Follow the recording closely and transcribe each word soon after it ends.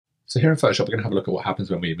So here in Photoshop, we're going to have a look at what happens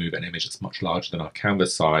when we move an image that's much larger than our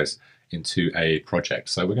canvas size into a project.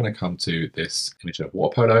 So we're going to come to this image of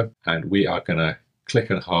water polo, and we are going to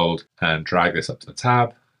click and hold and drag this up to the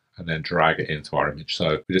tab and then drag it into our image.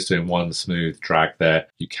 So we're just doing one smooth drag there.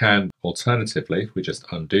 You can, alternatively, if we just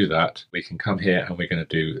undo that, we can come here and we're going to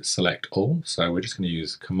do select all. So we're just going to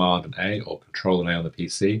use Command and A or Control and A on the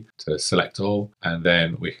PC to select all. And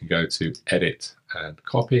then we can go to edit and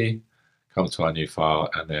copy, come to our new file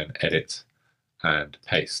and then edit and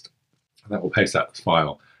paste. And that will paste that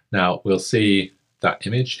file. Now we'll see that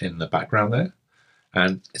image in the background there.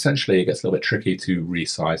 And essentially it gets a little bit tricky to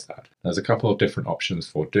resize that. There's a couple of different options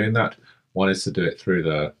for doing that. One is to do it through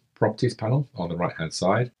the properties panel on the right hand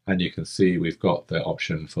side. And you can see we've got the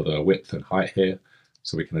option for the width and height here.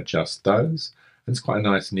 So we can adjust those. And it's quite a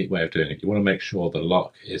nice, neat way of doing it. You want to make sure the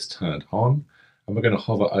lock is turned on. And we're going to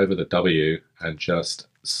hover over the W and just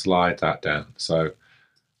slide that down. So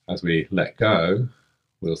as we let go,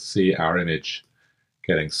 we'll see our image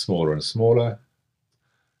getting smaller and smaller.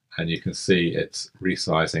 And you can see it's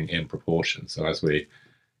resizing in proportion. So as we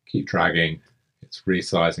keep dragging, it's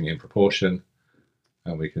resizing in proportion,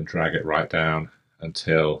 and we can drag it right down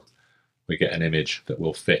until we get an image that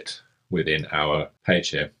will fit within our page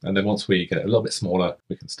here. And then once we get it a little bit smaller,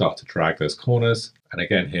 we can start to drag those corners. And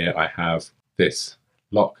again, here I have this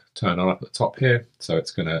lock turned on up at the top here. So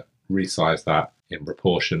it's going to resize that in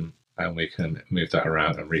proportion, and we can move that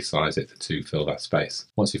around and resize it to fill that space.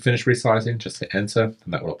 Once you finish resizing, just hit enter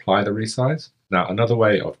and that will apply the resize. Now another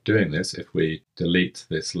way of doing this, if we delete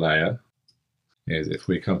this layer, is if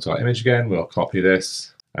we come to our image again, we'll copy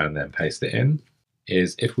this and then paste it in,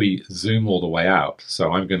 is if we zoom all the way out.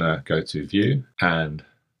 So I'm going to go to view and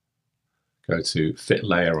go to fit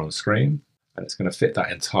layer on screen, and it's going to fit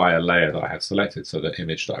that entire layer that I have selected, so the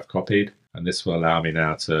image that I've copied. And this will allow me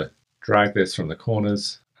now to drag this from the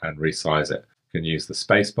corners and resize it. You can use the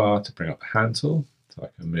space bar to bring up the hand tool, so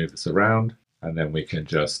I can move this around, and then we can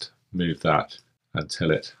just move that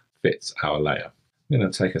until it fits our layer. I'm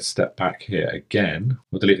going to take a step back here again.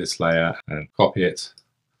 We'll delete this layer and copy it,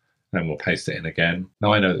 and we'll paste it in again.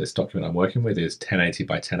 Now I know that this document I'm working with is 1080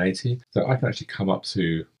 by 1080, so I can actually come up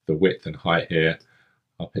to the width and height here.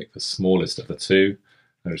 I'll pick the smallest of the two.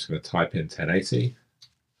 I'm just going to type in 1080,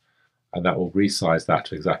 and that will resize that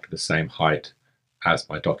to exactly the same height as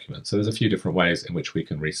my document. So there's a few different ways in which we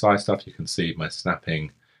can resize stuff. You can see my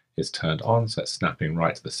snapping is turned on, so it's snapping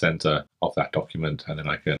right to the center of that document, and then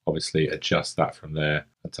I can obviously adjust that from there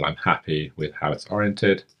until I'm happy with how it's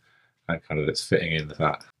oriented and kind of it's fitting in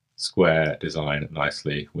that square design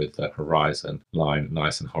nicely with the horizon line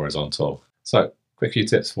nice and horizontal. So quick few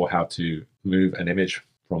tips for how to move an image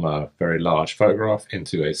from a very large photograph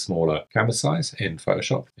into a smaller canvas size in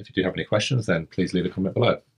Photoshop. If you do have any questions, then please leave a comment below.